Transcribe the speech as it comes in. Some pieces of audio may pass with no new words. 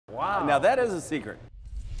Wow. Now that is a secret.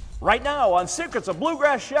 Right now on Secrets of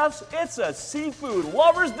Bluegrass Chefs, it's a seafood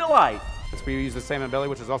lover's delight. We use the salmon belly,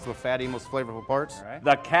 which is also the fatty, most flavorful parts. Right.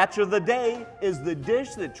 The catch of the day is the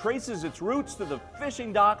dish that traces its roots to the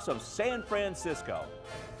fishing docks of San Francisco.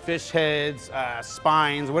 Fish heads,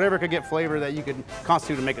 spines, whatever could get flavor that you could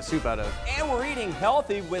constitute to make a soup out of. And we're eating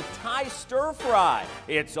healthy with Thai stir fry.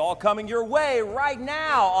 It's all coming your way right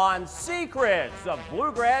now on Secrets of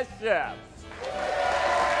Bluegrass Chefs.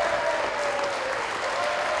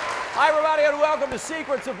 Hi everybody and welcome to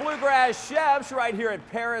Secrets of Bluegrass Chefs right here at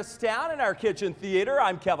Paristown in our kitchen theater.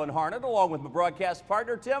 I'm Kevin Harned along with my broadcast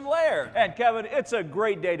partner Tim Laird. And Kevin, it's a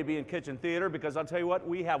great day to be in kitchen theater because I'll tell you what,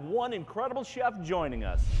 we have one incredible chef joining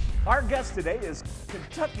us. Our guest today is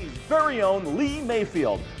Kentucky's very own Lee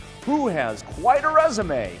Mayfield, who has quite a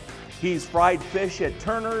resume. He's fried fish at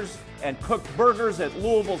Turner's and cooked burgers at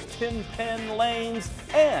Louisville's Tin Pen Lanes,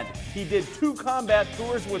 and he did 2 combat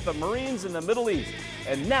tours with the Marines in the Middle East.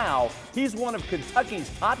 And now he's one of Kentucky's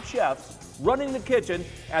top chefs running the kitchen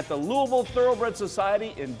at the Louisville Thoroughbred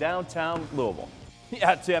Society in downtown Louisville.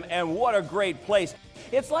 Yeah, Tim, and what a great place.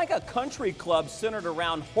 It's like a country club centered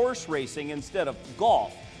around horse racing instead of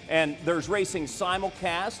golf. And there's racing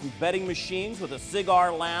simulcast and betting machines with a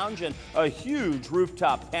cigar lounge and a huge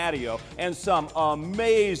rooftop patio and some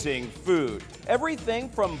amazing food. Everything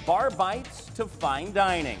from bar bites to fine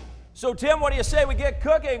dining. So Tim, what do you say we get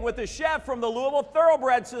cooking with the chef from the Louisville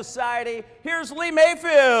Thoroughbred Society? Here's Lee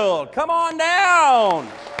Mayfield. Come on down.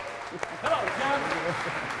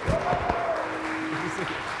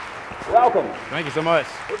 Welcome. Thank you so much.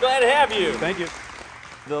 We're glad to have you. Thank you.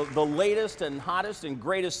 The latest and hottest and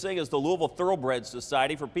greatest thing is the Louisville Thoroughbred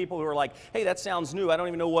Society. For people who are like, hey, that sounds new, I don't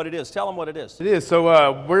even know what it is. Tell them what it is. It is.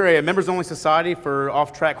 So we're a members-only society for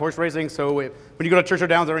off-track horse racing. So when you go to Churchill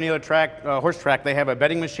Downs or any other track, horse track, they have a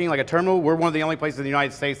betting machine, like a terminal. We're one of the only places in the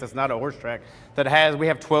United States that's not a horse track that has. We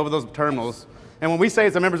have 12 of those terminals. And when we say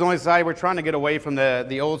it's a members-only society, we're trying to get away from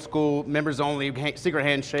the old school members-only secret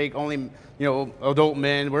handshake, only adult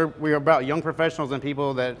men. We're about young professionals and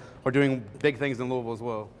people that are doing big things in Louisville as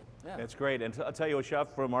well. Yeah. That's great. And I'll tell you,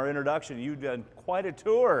 Chef, from our introduction, you've done quite a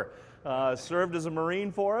tour. Served as a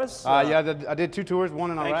Marine for us. Yeah, I did 2 tours,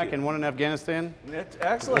 one in Iraq and one in Afghanistan. It's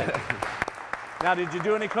excellent. Now, did you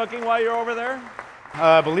do any cooking while you're over there?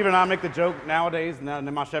 Believe it or not, I make the joke nowadays, now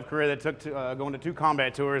in my chef career, that took going to 2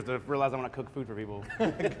 combat tours to realize I want to cook food for people.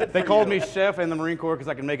 They called me chef in the Marine Corps because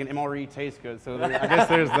I can make an MRE taste good, so I guess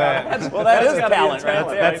there's that. Well, that is talent,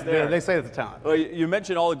 right? They say it's a talent. Well, you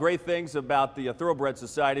mentioned all the great things about the Thoroughbred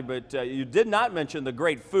Society, but you did not mention the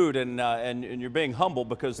great food, and you're being humble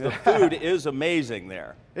because the food is amazing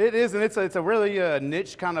there. It is, and it's a really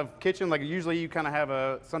niche kind of kitchen. Like usually you kind of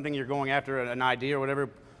have something you're going after, an idea or whatever.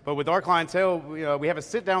 But with our clientele, we have a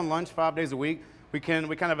sit-down lunch 5 days a week. We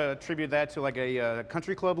kind of attribute that to like a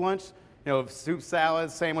country club lunch. Soup,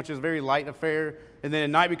 salads, sandwiches, very light affair. And then at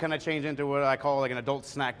night we kind of change into what I call like an adult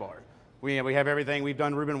snack bar. We have everything. We've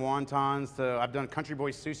done Reuben wontons. I've done country boy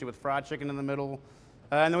sushi with fried chicken in the middle.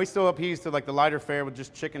 And then we still appease to like the lighter fare with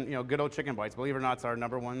just chicken, good old chicken bites. Believe it or not, it's our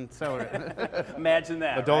 #1 seller. Imagine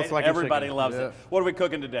that. Adults right? like Everybody chicken. loves it. What are we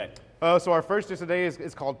cooking today? So our first dish today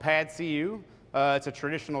is called Pad CU. It's a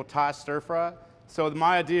traditional Thai stir fry. So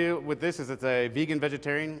my idea with this is it's a vegan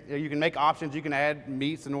vegetarian. You can make options. You can add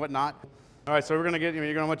meats and whatnot. All right, so you're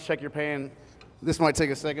gonna want to check your pan. This might take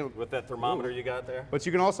a second. With that thermometer you got there? But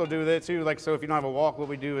you can also do that too. Like, so if you don't have a wok, what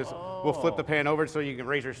we do is we'll flip the pan over so you can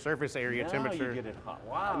raise your surface area temperature. You get it hot.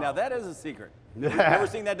 Wow. Now that is a secret. You've never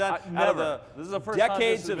seen that done? Never. This is the first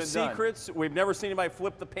decades time of this has been secrets. Done. We've never seen anybody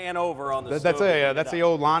flip the pan over on the stove. That's the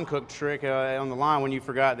old line cook trick on the line when you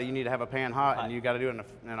forgot that you need to have a pan hot and you got to do it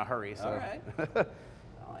in a hurry. So. All right.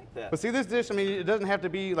 I like that. But see, this dish, it doesn't have to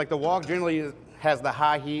be like the wok generally has the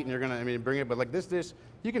high heat and you're gonna bring it, but like this dish,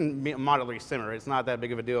 you can moderately simmer. It's not that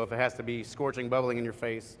big of a deal if it has to be scorching, bubbling in your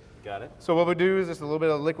face. Got it. So what we do is just a little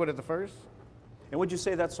bit of liquid at the first. And what'd you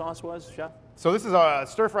say that sauce was, Chef? So this is a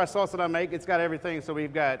stir-fry sauce that I make. It's got everything. So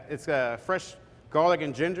it's fresh garlic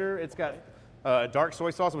and ginger. It's got dark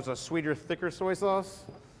soy sauce, which is a sweeter, thicker soy sauce.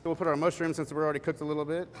 So we'll put our mushrooms since we're already cooked a little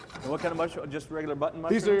bit. And what kind of mushroom? Just regular button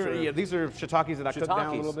mushrooms? These are shiitakes that I cooked down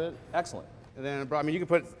a little bit. Excellent. And then you can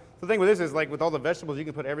put, the thing with this is like with all the vegetables, you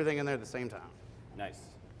can put everything in there at the same time. Nice.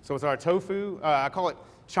 So it's our tofu. I call it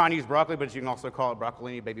Chinese broccoli, but you can also call it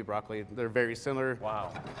broccolini, baby broccoli. They're very similar.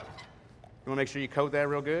 Wow. You want to make sure you coat that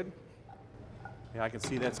real good. Yeah, I can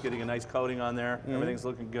see that's getting a nice coating on there. Everything's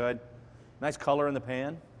looking good. Nice color in the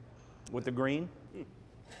pan with the green.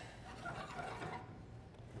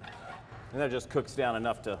 And that just cooks down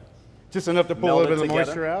enough to just enough to pull a Meld little bit it of the together.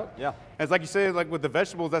 moisture out. Yeah. As like you said, like with the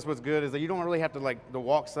vegetables, that's what's good is that you don't really have to like the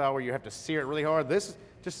wok style where you have to sear it really hard. This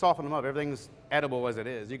just soften them up. Everything's edible as it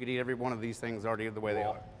is. You could eat every one of these things already the way they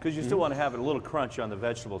are. Because you still want to have a little crunch on the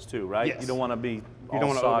vegetables too, right? Yes. You don't want to be don't all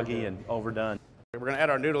wanna soggy overdo it. and overdone. We're going to add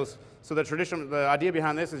our noodles. So the idea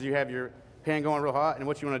behind this is you have your pan going real hot, and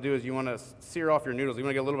what you want to do is you want to sear off your noodles. You want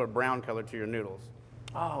to get a little bit of brown color to your noodles.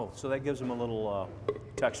 Oh, so that gives them a little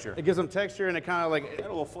texture. It gives them texture, and it kind of like And a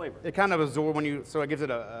little flavor. it kind of absorbs when you. So it gives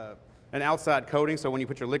it an outside coating. So when you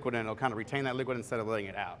put your liquid in, it'll kind of retain that liquid instead of letting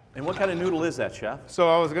it out. And what kind of noodle is that, Chef? So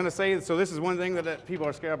I was going to say, so this is one thing that people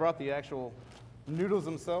are scared. I brought the actual noodles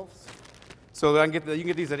themselves. So you can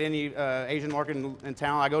get these at any Asian market in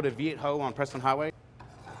town. I go to Viet Ho on Preston Highway.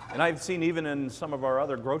 And I've seen even in some of our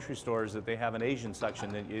other grocery stores that they have an Asian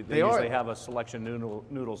section. They They are. usually have a selection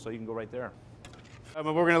noodles, so you can go right there. But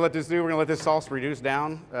what we're going to let this do, we're going to let this sauce reduce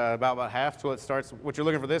down about half till it starts. What you're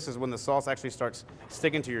looking for this is when the sauce actually starts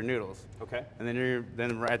sticking to your noodles. Okay. And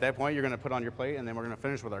then at that point, you're going to put on your plate, and then we're going to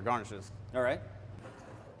finish with our garnishes. All right.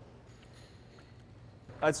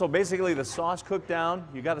 So basically the sauce cooked down,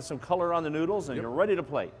 you got some color on the noodles, and you're ready to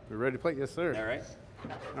plate. We're ready to plate? Yes, sir. All right.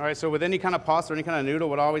 All right, so with any kind of pasta or any kind of noodle,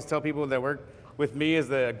 what I always tell people that work with me is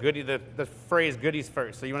the phrase goodies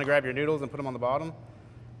first. So you want to grab your noodles and put them on the bottom. So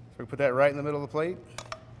we put that right in the middle of the plate.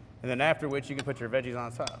 And then after which you can put your veggies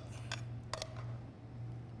on top.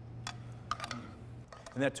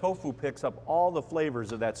 And that tofu picks up all the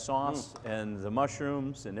flavors of that sauce and the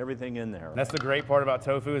mushrooms and everything in there. And that's the great part about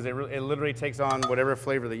tofu is it literally takes on whatever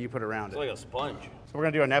flavor that you put around it. Like a sponge. So we're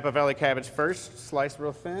going to do our Napa Valley cabbage first, sliced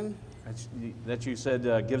real thin. That you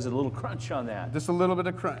said gives it a little crunch on that. Just a little bit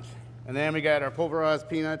of crunch. And then we got our pulverized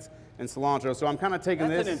peanuts and cilantro. So I'm kind of taking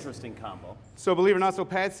That's this. an interesting combo. So believe it or not, so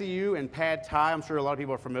Pad See-Ew and Pad Thai, I'm sure a lot of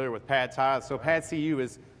people are familiar with Pad Thai. So Pad See-Ew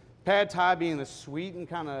is, Pad Thai being the sweet and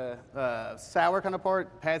kind of sour kind of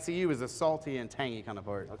part. Pad See-Ew is the salty and tangy kind of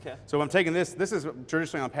part. Okay. So I'm taking this is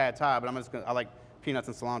traditionally on Pad Thai, but I like peanuts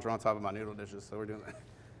and cilantro on top of my noodle dishes, so we're doing that.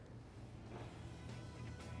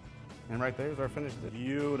 And right there is our finished dish.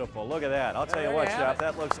 Beautiful. Look at that. I'll tell you There what, you Chef, have it.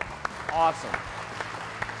 that looks awesome.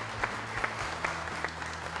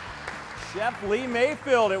 Chef Lee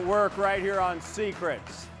Mayfield at work right here on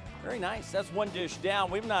Secrets. Very nice. That's one dish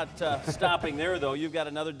down. We're not stopping there, though. You've got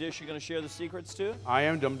another dish you're going to share the secrets to?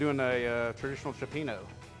 I'm doing a traditional Cioppino.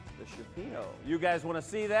 The Cioppino. You guys want to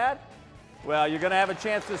see that? Well, you're going to have a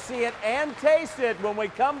chance to see it and taste it when we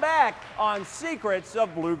come back on Secrets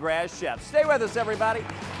of Bluegrass Chefs. Stay with us, everybody.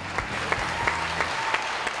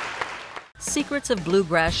 Secrets of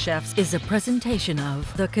Bluegrass Chefs is a presentation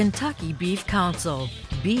of the Kentucky Beef Council.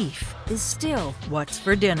 Beef is still what's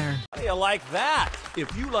for dinner. How do you like that?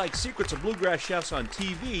 If you like Secrets of Bluegrass Chefs on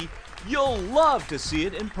TV, you'll love to see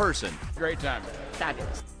it in person. Great time.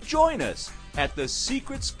 Fabulous. Join us at the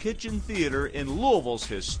Secrets Kitchen Theater in Louisville's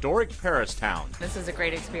historic Paristown. This is a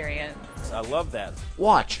great experience. I love that.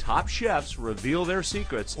 Watch top chefs reveal their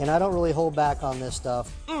secrets And I don't really hold back on this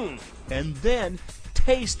stuff. and then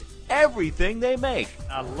taste everything they make.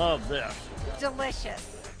 I love this. Delicious.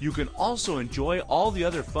 You can also enjoy all the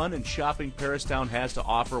other fun and shopping Paristown has to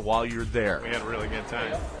offer while you're there. We had a really good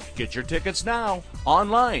time. Get your tickets now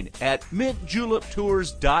online at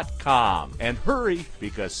mintjuliptours.com. And hurry,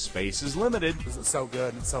 because space is limited. This is so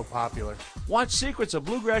good and so popular. Watch Secrets of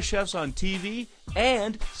Bluegrass Chefs on TV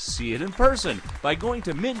and see it in person by going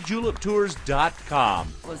to mintjuliptours.com.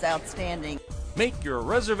 It was outstanding. Make your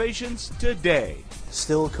reservations today.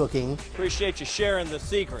 Still cooking. Appreciate you sharing the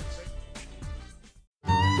secrets.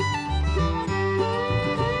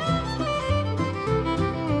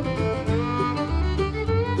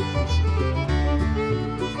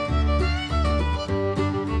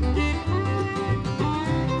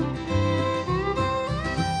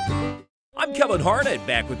 I'm Kevin Harned,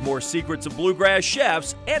 back with more Secrets of Bluegrass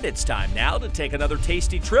Chefs, and it's time now to take another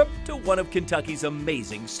tasty trip to one of Kentucky's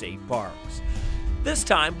amazing state parks. This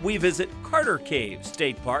time, we visit Carter Cave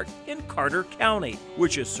State Park in Carter County,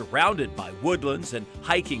 which is surrounded by woodlands and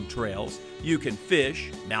hiking trails. You can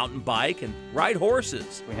fish, mountain bike, and ride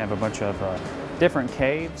horses, We have a bunch of different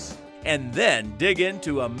caves. and then dig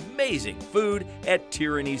into amazing food at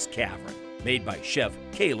Tyranny's Cavern, made by Chef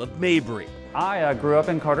Caleb Mabry. I grew up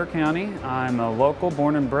in Carter County. I'm a local,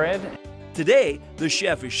 born and bred. Today, the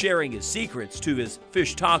chef is sharing his secrets to his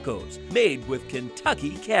fish tacos, made with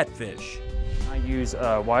Kentucky catfish. I use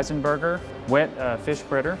Weisenberger wet fish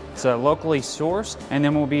spreader. It's locally sourced, and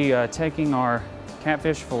then we'll be taking our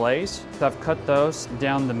catfish fillets. I've cut those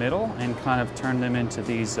down the middle and kind of turned them into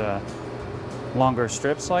these longer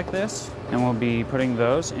strips like this, and we'll be putting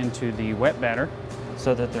those into the wet batter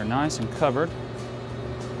so that they're nice and covered.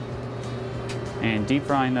 and deep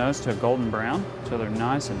frying those to a golden brown so they're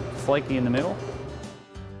nice and flaky in the middle.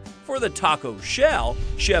 For the taco shell,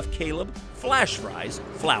 Chef Caleb flash fries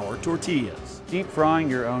flour tortillas. Deep frying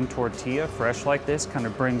your own tortilla fresh like this kind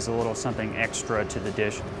of brings a little something extra to the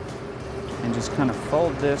dish. And just kind of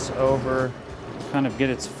fold this over, kind of get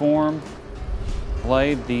its form.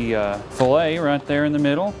 Lay the filet right there in the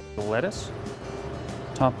middle. The lettuce,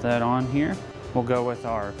 top that on here. We'll go with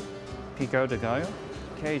our pico de gallo,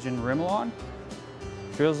 Cajun remoulade.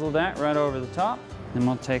 Drizzle that right over the top. Then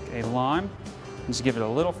we'll take a lime and just give it a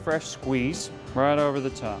little fresh squeeze right over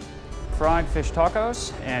the top. Fried fish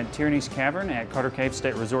tacos at Tierney's Cavern at Carter Cave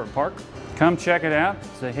State Resort Park. Come check it out.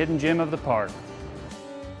 It's a hidden gem of the park.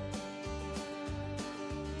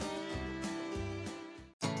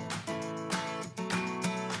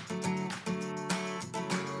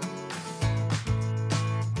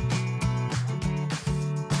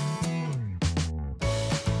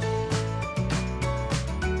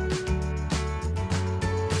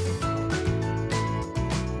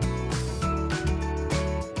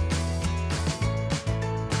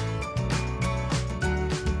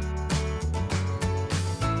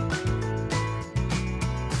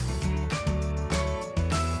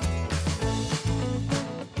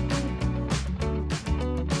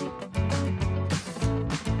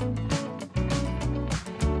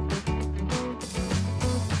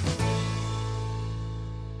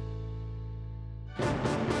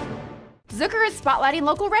 Zucker is spotlighting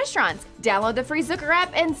local restaurants. Download the free Zucker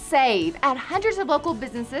app and save at hundreds of local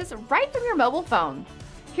businesses right from your mobile phone.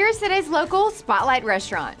 Here's today's local Spotlight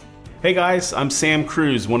restaurant. Hey guys, I'm Sam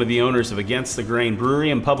Cruz, one of the owners of Against the Grain Brewery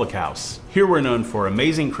and Public House. Here we're known for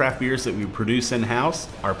amazing craft beers that we produce in-house,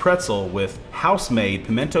 our pretzel with house-made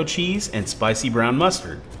pimento cheese and spicy brown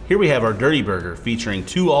mustard. Here we have our Dirty Burger featuring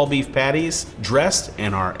 2 all-beef patties dressed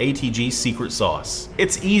in our ATG secret sauce.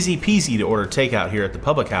 It's easy peasy to order takeout here at the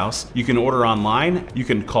Public House. You can order online, you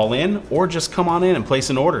can call in, or just come on in and place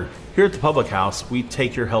an order. Here at the Public House, we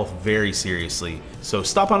take your health very seriously. So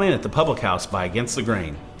stop on in at the Public House by Against the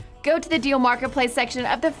Grain. Go to the Deal Marketplace section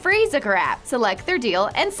of the free Zucker app, select their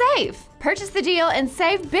deal, and save. Purchase the deal and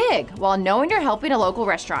save big while knowing you're helping a local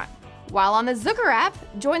restaurant. While on the Zucker app,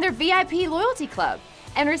 join their VIP loyalty club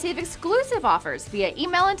and receive exclusive offers via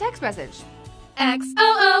email and text message.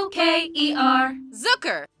 Xooker.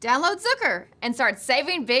 Zucker! Download Zucker and start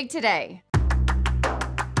saving big today.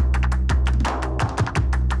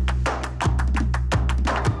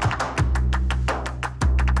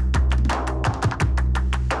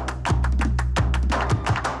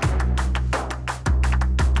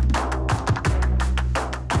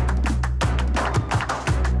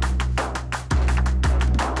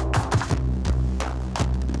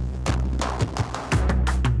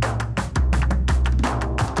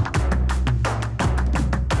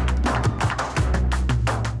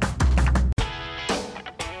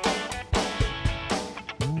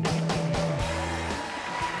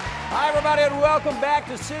 And welcome back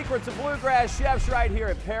to Secrets of Bluegrass Chefs right here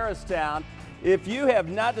at Paristown. If you have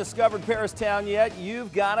not discovered Paristown yet,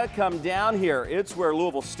 you've got to come down here. It's where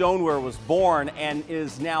Louisville Stoneware was born and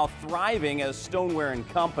is now thriving as Stoneware and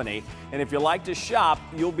Company. And if you like to shop,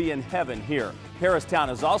 you'll be in heaven here. Paristown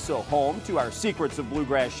is also home to our Secrets of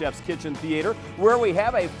Bluegrass Chefs Kitchen Theater, where we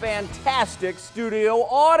have a fantastic studio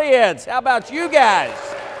audience. How about you guys?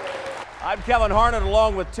 I'm Kevin Harned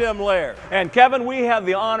along with Tim Laird. And Kevin, we have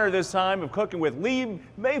the honor this time of cooking with Lee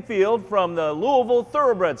Mayfield from the Louisville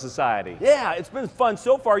Thoroughbred Society. Yeah, it's been fun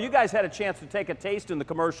so far. You guys had a chance to take a taste in the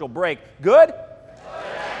commercial break. Good?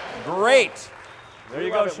 Great. There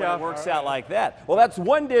you go, Chef. It works out like that. Well, that's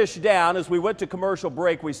one dish down. As we went to commercial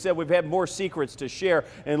break, we said we've had more secrets to share.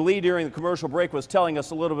 And Lee, during the commercial break, was telling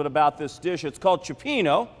us a little bit about this dish. It's called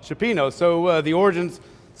Cioppino. Cioppino. So the origins,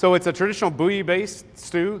 so it's a traditional bouillon-based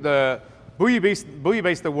stew. The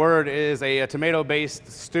bouillon-based, the word is a tomato-based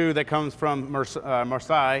stew that comes from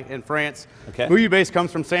Marseille in France. Okay. Bouillon-based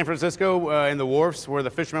comes from San Francisco in the wharfs where the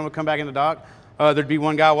fishermen would come back in the dock. There'd be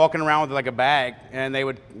one guy walking around with like a bag, and they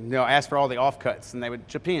would ask for all the offcuts, and they would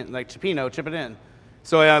chip it in.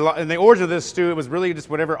 So in the origin of this stew, it was really just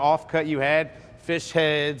whatever offcut you had. Fish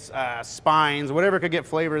heads, spines, whatever could get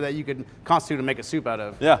flavor that you could constitute to make a soup out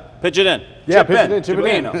of. Yeah, pitch it in. Yeah, pitch it in, chip it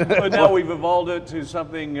in. But now we've evolved it to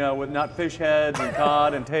something with not fish heads and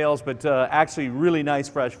cod and tails, but actually really nice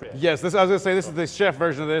fresh fish. Yes, I was going to say this is the chef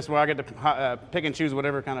version of this, where I get to pick and choose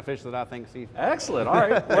whatever kind of fish that I think see. Excellent. All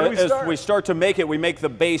right. Where do we start? As we start to make it, we make the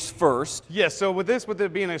base first. Yes. So with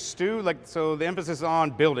it being a stew, so the emphasis is on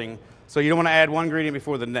building. So you don't want to add one ingredient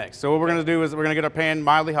before the next. So what we're going to do is we're going to get our pan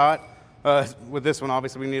mildly hot. With this one,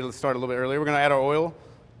 obviously, we need to start a little bit earlier. We're going to add our oil,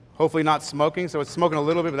 hopefully not smoking. So it's smoking a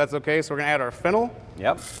little bit, but that's okay. So we're gonna add our fennel.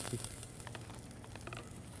 Yep.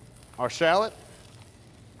 Our shallot.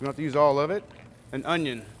 We don't have to use all of it. An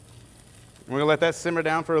onion. We're gonna let that simmer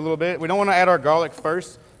down for a little bit. We don't wanna add our garlic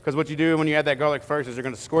first, because what you do when you add that garlic first is you're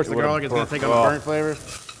gonna scorch the garlic, it's gonna take on the burnt flavor.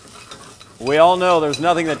 We all know there's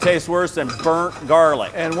nothing that tastes worse than burnt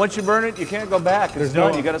garlic. And once you burn it, you can't go back. It's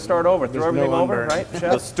done. You got to start over. Throw everything over, right,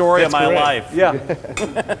 Chef? The story of my life. Yeah.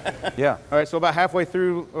 Yeah. All right, so about halfway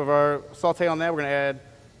through of our saute on that, we're gonna add,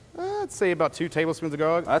 let's say about 2 tablespoons of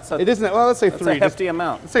garlic. It isn't, well, let's say 3. That's a hefty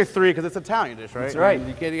amount. Let's say 3, because it's an Italian dish, right? That's right.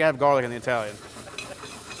 You can't have garlic in the Italian.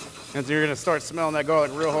 And so you're gonna start smelling that garlic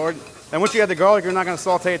real hard. And once you add the garlic, you're not gonna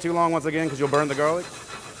saute it too long once again, because you'll burn the garlic.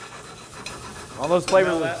 All those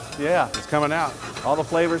flavors, yeah. It's coming out. All the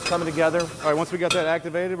flavors coming together. All right, once we got that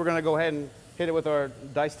activated, we're gonna go ahead and hit it with our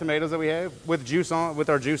diced tomatoes that we have, with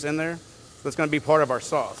our juice in there. That's gonna be part of our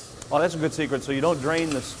sauce. Oh, that's a good secret. So you don't drain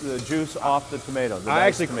the juice off the tomatoes. I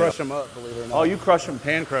actually crush them up, believe it or not. Oh, you crush them?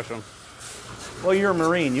 Hand crush them. Well, you're a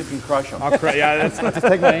Marine. You can crush them. Yeah, that's just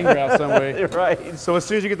take my anger out some way. Right. So as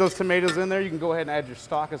soon as you get those tomatoes in there, you can go ahead and add your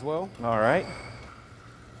stock as well. All right.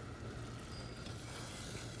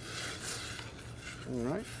 All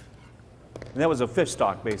right. And that was a fish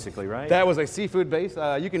stock, basically, right? That was a seafood base.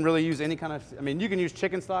 You can really use any kind of, you can use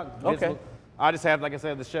chicken stock. Okay. I just have, like I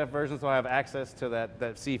said, the chef version, so I have access to that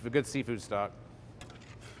good seafood stock.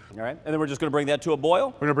 All right, and then we're just gonna bring that to a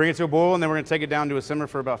boil? We're gonna bring it to a boil, and then we're gonna take it down to a simmer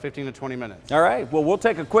for about 15 to 20 minutes. All right, well, we'll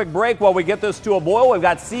take a quick break while we get this to a boil. We've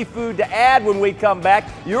got seafood to add when we come back.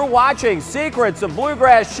 You're watching Secrets of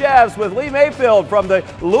Bluegrass Chefs with Lee Mayfield from the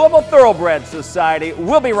Louisville Thoroughbred Society.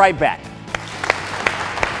 We'll be right back.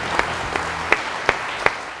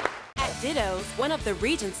 Ditto's, one of the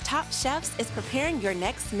region's top chefs, is preparing your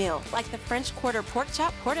next meal, like the French Quarter Pork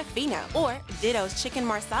Chop Portofino or Ditto's Chicken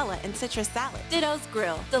Marsala and Citrus Salad. Ditto's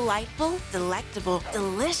Grill, delightful, delectable,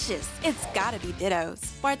 delicious. It's gotta be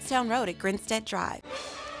Ditto's. Paristown Road at Grinstead Drive.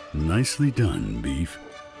 Nicely done, beef.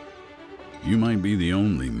 You might be the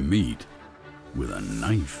only meat with a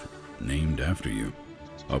knife named after you.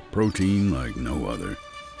 A protein like no other.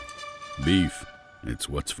 Beef, it's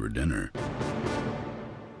what's for dinner.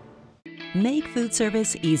 Make food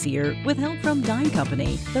service easier with help from Dine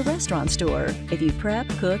Company, the restaurant store. If you prep,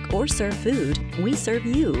 cook, or serve food, we serve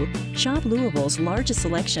you. Shop Louisville's largest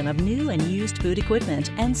selection of new and used food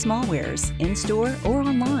equipment and smallwares in-store or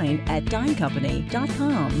online at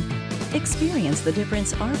dinecompany.com. Experience the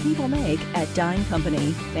difference our people make at Dine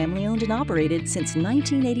Company, family-owned and operated since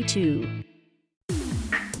 1982.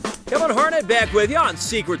 Kevin Harned back with you on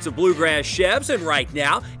Secrets of Bluegrass Chefs, and right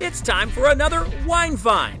now it's time for another wine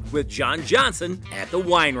find with John Johnson at the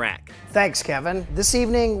Wine Rack. Thanks, Kevin. This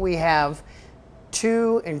evening we have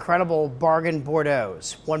 2 incredible bargain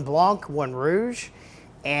Bordeaux's, one Blanc, one Rouge,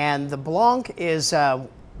 and the Blanc is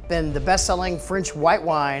been the best-selling French white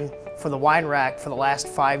wine for the Wine Rack for the last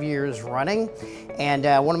 5 years running, and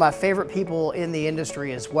one of my favorite people in the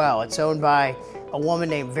industry as well. It's owned by a woman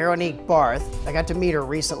named Veronique Barth. I got to meet her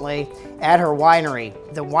recently at her winery.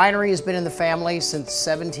 The winery has been in the family since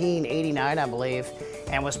 1789, I believe,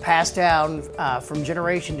 and was passed down from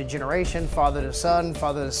generation to generation, father to son,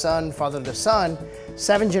 father to son, father to son,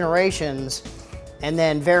 7 generations. And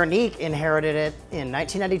then Veronique inherited it in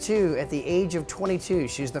 1992 at the age of 22.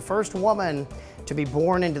 She's the first woman to be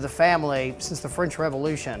born into the family since the French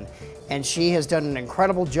Revolution, and she has done an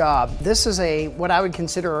incredible job. This is what I would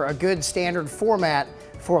consider a good standard format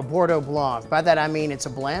for a Bordeaux Blanc. By that I mean it's a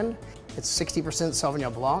blend. It's 60%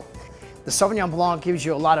 Sauvignon Blanc. The Sauvignon Blanc gives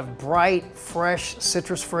you a lot of bright, fresh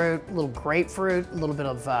citrus fruit, a little grapefruit, a little bit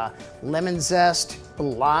of lemon zest, a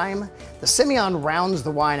little lime. The Semillon rounds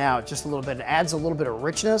the wine out just a little bit. It adds a little bit of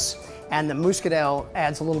richness, and the Muscadel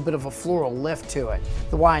adds a little bit of a floral lift to it.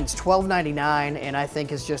 The wine's $12.99, and I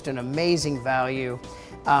think is just an amazing value.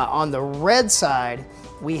 On the red side,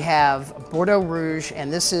 we have Bordeaux Rouge,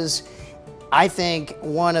 and this is, I think,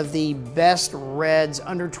 one of the best reds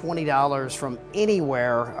under $20 from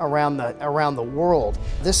anywhere around the world.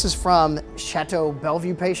 This is from Chateau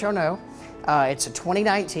Bellevue Péchonneau. It's a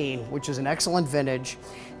 2019, which is an excellent vintage.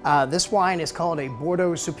 This wine is called a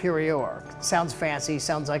Bordeaux Supérieur. Sounds fancy,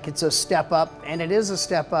 sounds like it's a step up, and it is a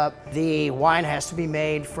step up. The wine has to be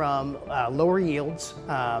made from lower yields,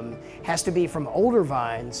 has to be from older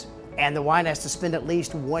vines, and the wine has to spend at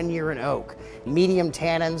least 1 year in oak. Medium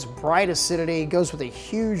tannins, bright acidity, goes with a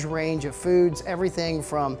huge range of foods, everything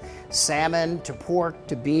from salmon to pork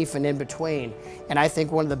to beef and in between. And I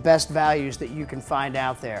think one of the best values that you can find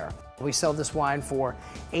out there. We sell this wine for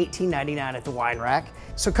 $18.99 at the Wine Rack.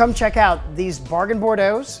 So come check out these bargain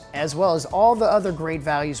Bordeaux's, as well as all the other great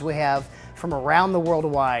values we have from around the world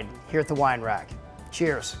wide here at the Wine Rack.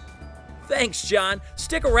 Cheers. Thanks, John.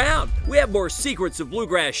 Stick around. We have more Secrets of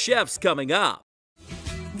Bluegrass Chefs coming up.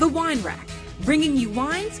 The Wine Rack, bringing you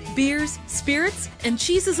wines, beers, spirits, and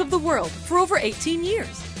cheeses of the world for over 18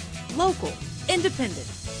 years. Local, independent,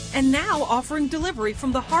 and now offering delivery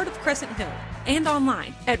from the heart of Crescent Hill and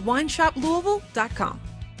online at wineshoplouisville.com.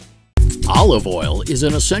 Olive oil is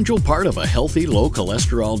an essential part of a healthy,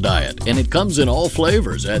 low-cholesterol diet, and it comes in all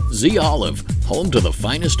flavors at Z Olive, home to the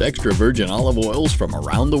finest extra virgin olive oils from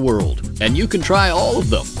around the world. And you can try all of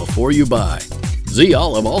them before you buy. Z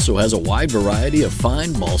Olive also has a wide variety of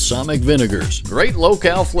fine balsamic vinegars. Great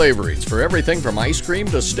low-cal flavorings for everything from ice cream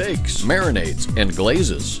to steaks, marinades, and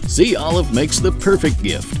glazes. Z Olive makes the perfect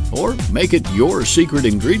gift, or make it your secret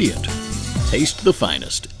ingredient. Taste the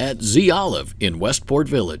finest at Z Olive in Westport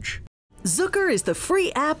Village. Zucker is the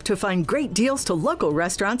free app to find great deals to local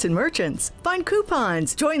restaurants and merchants. Find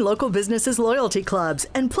coupons, join local businesses' loyalty clubs,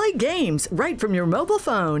 and play games right from your mobile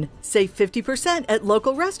phone. Save 50% at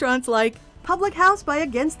local restaurants like Public House by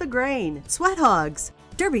Against the Grain, Sweat Hogs,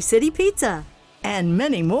 Derby City Pizza, and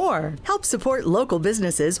many more. Help support local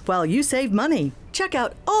businesses while you save money. Check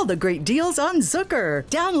out all the great deals on Zucker.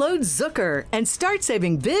 Download Zucker and start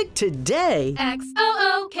saving big today. Xooker.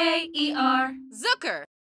 Zucker.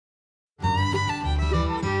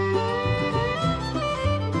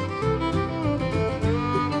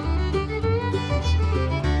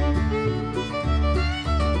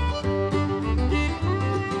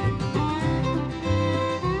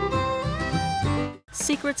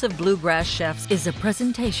 Secrets of Bluegrass Chefs is a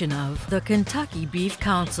presentation of the Kentucky Beef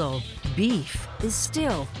Council. Beef is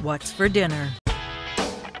still what's for dinner.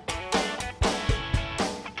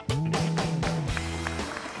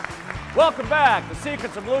 Welcome back to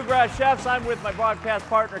Secrets of Bluegrass Chefs. I'm with my broadcast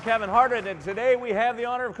partner, Kevin Harned, and today we have the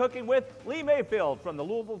honor of cooking with Lee Mayfield from the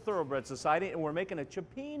Louisville Thoroughbred Society, and we're making a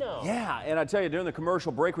Cioppino. Yeah, and I tell you, during the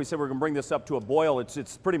commercial break, we said we're going to bring this up to a boil.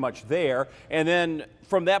 It's pretty much there. And then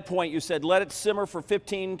from that point, you said let it simmer for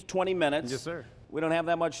 15 to 20 minutes. Yes, sir. We don't have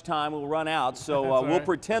that much time. We'll run out. So we'll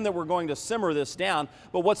pretend that we're going to simmer this down.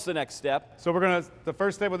 But what's the next step? So the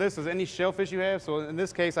first step with this is any shellfish you have. So in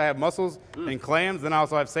this case, I have mussels and clams. Then I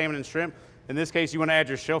also have salmon and shrimp. In this case, you want to add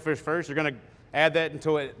your shellfish first. You're going to add that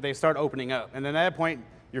until they start opening up. And then at that point,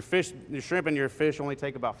 your shrimp and your fish only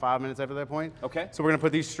take about 5 minutes after that point. Okay. So we're going to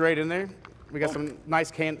put these straight in there. We got some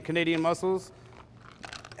nice Canadian mussels.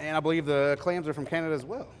 And I believe the clams are from Canada as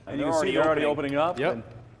well. And you can see they're already opening up. Yep.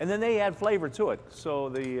 And then they add flavor to it. So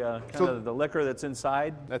the the liquor that's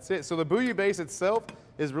inside. That's it. So the bouillabaisse itself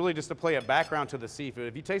is really just to play a background to the seafood.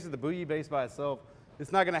 If you tasted the bouillabaisse by itself,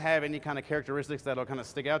 it's not going to have any kind of characteristics that'll kind of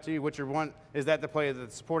stick out to you. What you want is that to play the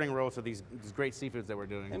supporting role to these great seafoods that we're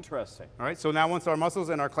doing. Interesting. All right. So now once our mussels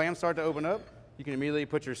and our clams start to open up, you can immediately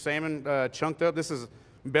put your salmon chunked up. This is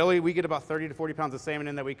belly. We get about 30 to 40 pounds of salmon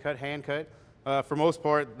in that we hand cut. For most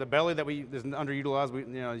part, the belly that is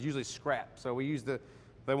underutilized, is usually scrap. So we use the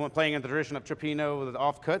one playing in the tradition of Cioppino with the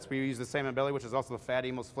offcuts. We use the salmon belly, which is also the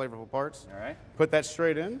fatty, most flavorful parts. All right. Put that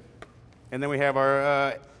straight in. And then we have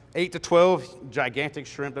our 8 to 12 gigantic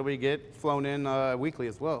shrimp that we get flown in weekly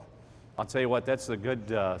as well. I'll tell you what, that's the good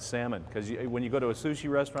salmon, because when you go to a sushi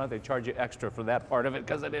restaurant, they charge you extra for that part of it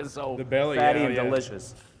because it is so fatty and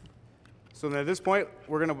delicious. So then at this point,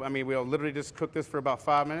 we'll literally just cook this for about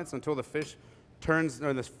 5 minutes until the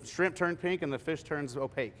the shrimp turn pink and the fish turns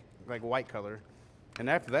opaque, like white color. And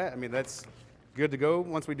after that, that's good to go.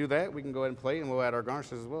 Once we do that, we can go ahead and plate, and we'll add our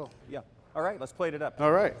garnishes as well. Yeah. All right, let's plate it up.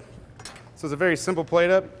 All right. So it's a very simple plate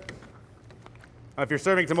up. If you're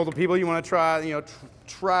serving to multiple people, you want to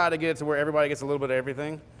try to get it to where everybody gets a little bit of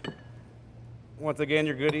everything. Once again,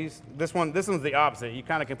 your goodies. This one's the opposite. You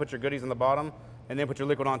kind of can put your goodies on the bottom and then put your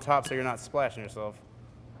liquid on top so you're not splashing yourself.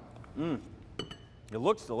 It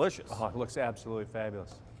looks delicious. Oh, it looks absolutely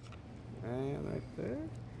fabulous. And right there.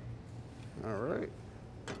 All right.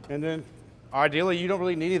 And then ideally, you don't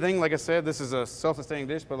really need anything. Like I said, this is a self-sustaining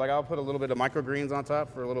dish, but I'll put a little bit of microgreens on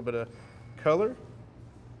top for a little bit of color.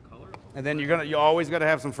 And then you always got to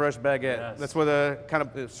have some fresh baguette. Yes. That's with a kind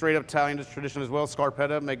of straight up Italian tradition as well.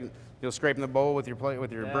 Scarpetta, scraping the bowl with your plate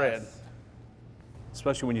with your bread.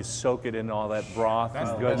 Especially when you soak it in all that broth and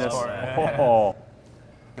the goodness. best part. Oh.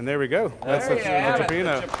 And there we go. That's the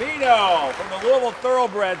Cioppino. The Cioppino from the Louisville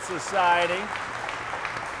Thoroughbred Society.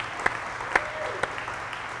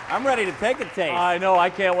 I'm ready to take a taste. I know, I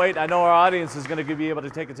can't wait. I know our audience is going to be able to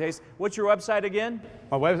take a taste. What's your website again?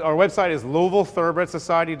 Our website is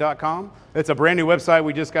LouisvilleThoroughbredsociety.com. It's a brand new website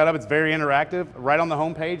we just got up. It's very interactive. Right on the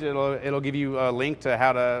homepage, it'll give you a link to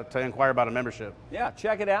how to inquire about a membership. Yeah,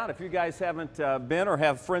 check it out. If you guys haven't been or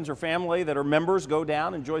have friends or family that are members, go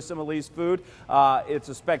down, enjoy some of Lee's food. It's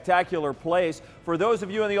a spectacular place. For those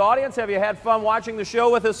of you in the audience, have you had fun watching the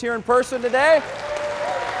show with us here in person today?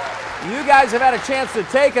 You guys have had a chance to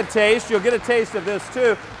take a taste. You'll get a taste of this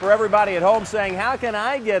too. For everybody at home saying, how can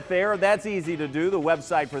I get there? That's easy to do. The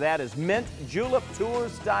website for that is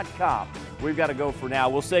mintjuliptours.com. We've got to go for now.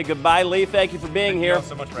 We'll say goodbye, Lee. Thank you for being here. Thank you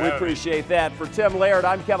so much for We appreciate that. For Tim Laird,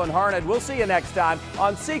 I'm Kevin Harned. We'll see you next time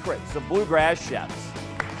on Secrets of Bluegrass Chefs.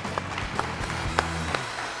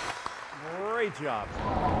 Great job.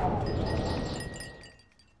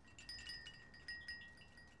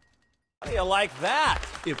 How do you like that?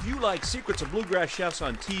 If you like Secrets of Bluegrass Chefs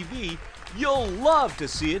on TV, you'll love to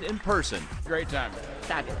see it in person. Great time.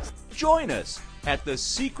 Fabulous. Join us at the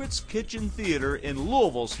Secrets Kitchen Theater in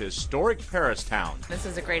Louisville's historic Paristown. This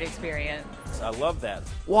is a great experience. I love that.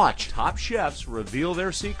 Watch top chefs reveal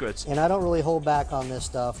their secrets. And I don't really hold back on this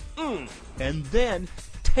stuff. And then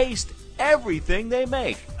taste everything they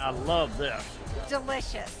make. I love this.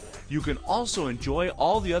 Delicious. You can also enjoy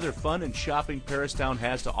all the other fun and shopping Paristown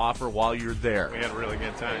has to offer while you're there. We had a really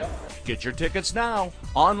good time. Get your tickets now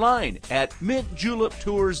online at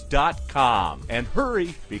mintjuliptours.com. And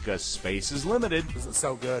hurry, because space is limited. This is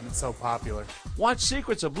so good and so popular. Watch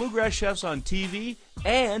Secrets of Bluegrass Chefs on TV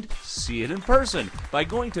and see it in person by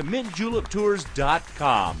going to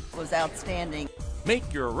mintjuliptours.com. It was outstanding.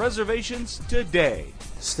 Make your reservations today.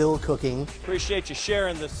 Still cooking. Appreciate you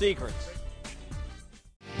sharing the secrets.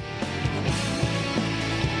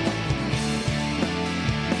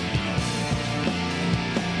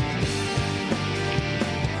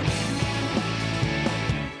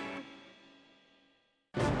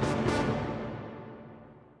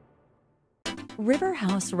 River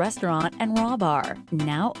House Restaurant and Raw Bar,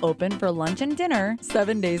 now open for lunch and dinner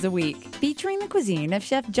 7 days a week, featuring the cuisine of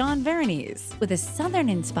Chef John Veronese with a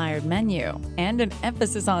Southern-inspired menu and an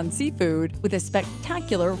emphasis on seafood with a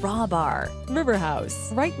spectacular Raw Bar. River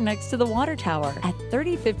House, right next to the Water Tower at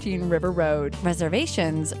 3015 River Road.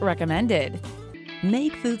 Reservations recommended.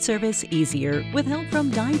 Make food service easier with help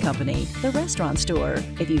from Dine Company, the restaurant store.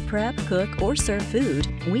 If you prep, cook, or serve food,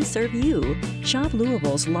 we serve you. Shop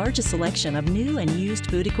Louisville's largest selection of new and used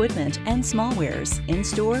food equipment and smallwares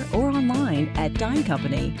in-store or online at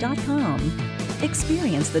dinecompany.com.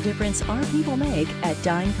 Experience the difference our people make at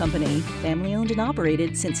Dine Company, family-owned and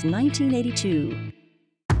operated since 1982.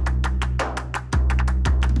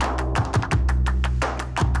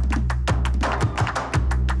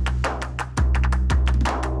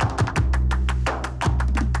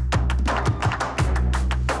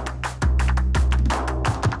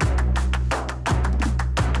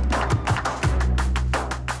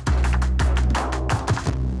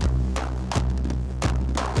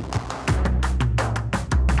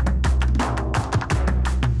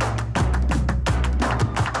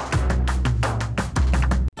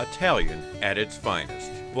 Italian at its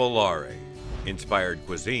finest. Volare. Inspired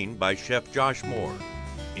cuisine by Chef Josh Moore.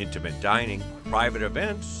 Intimate dining, private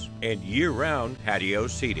events, and year-round patio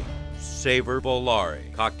seating. Savor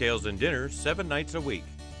Volare. Cocktails and dinners 7 nights a week.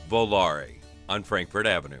 Volare on Frankfort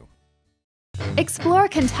Avenue. Explore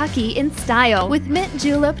Kentucky in style with Mint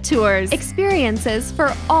Julep Tours. Experiences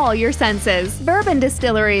for all your senses. Bourbon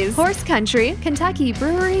distilleries, horse country, Kentucky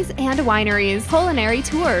breweries and wineries. Culinary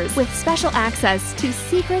tours with special access to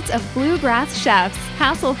secrets of bluegrass chefs.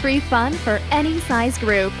 Hassle-free fun for any size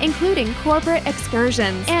group, including corporate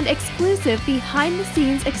excursions and exclusive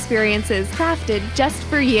behind-the-scenes experiences crafted just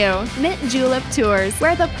for you. Mint Julep Tours,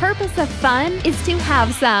 where the purpose of fun is to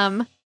have some.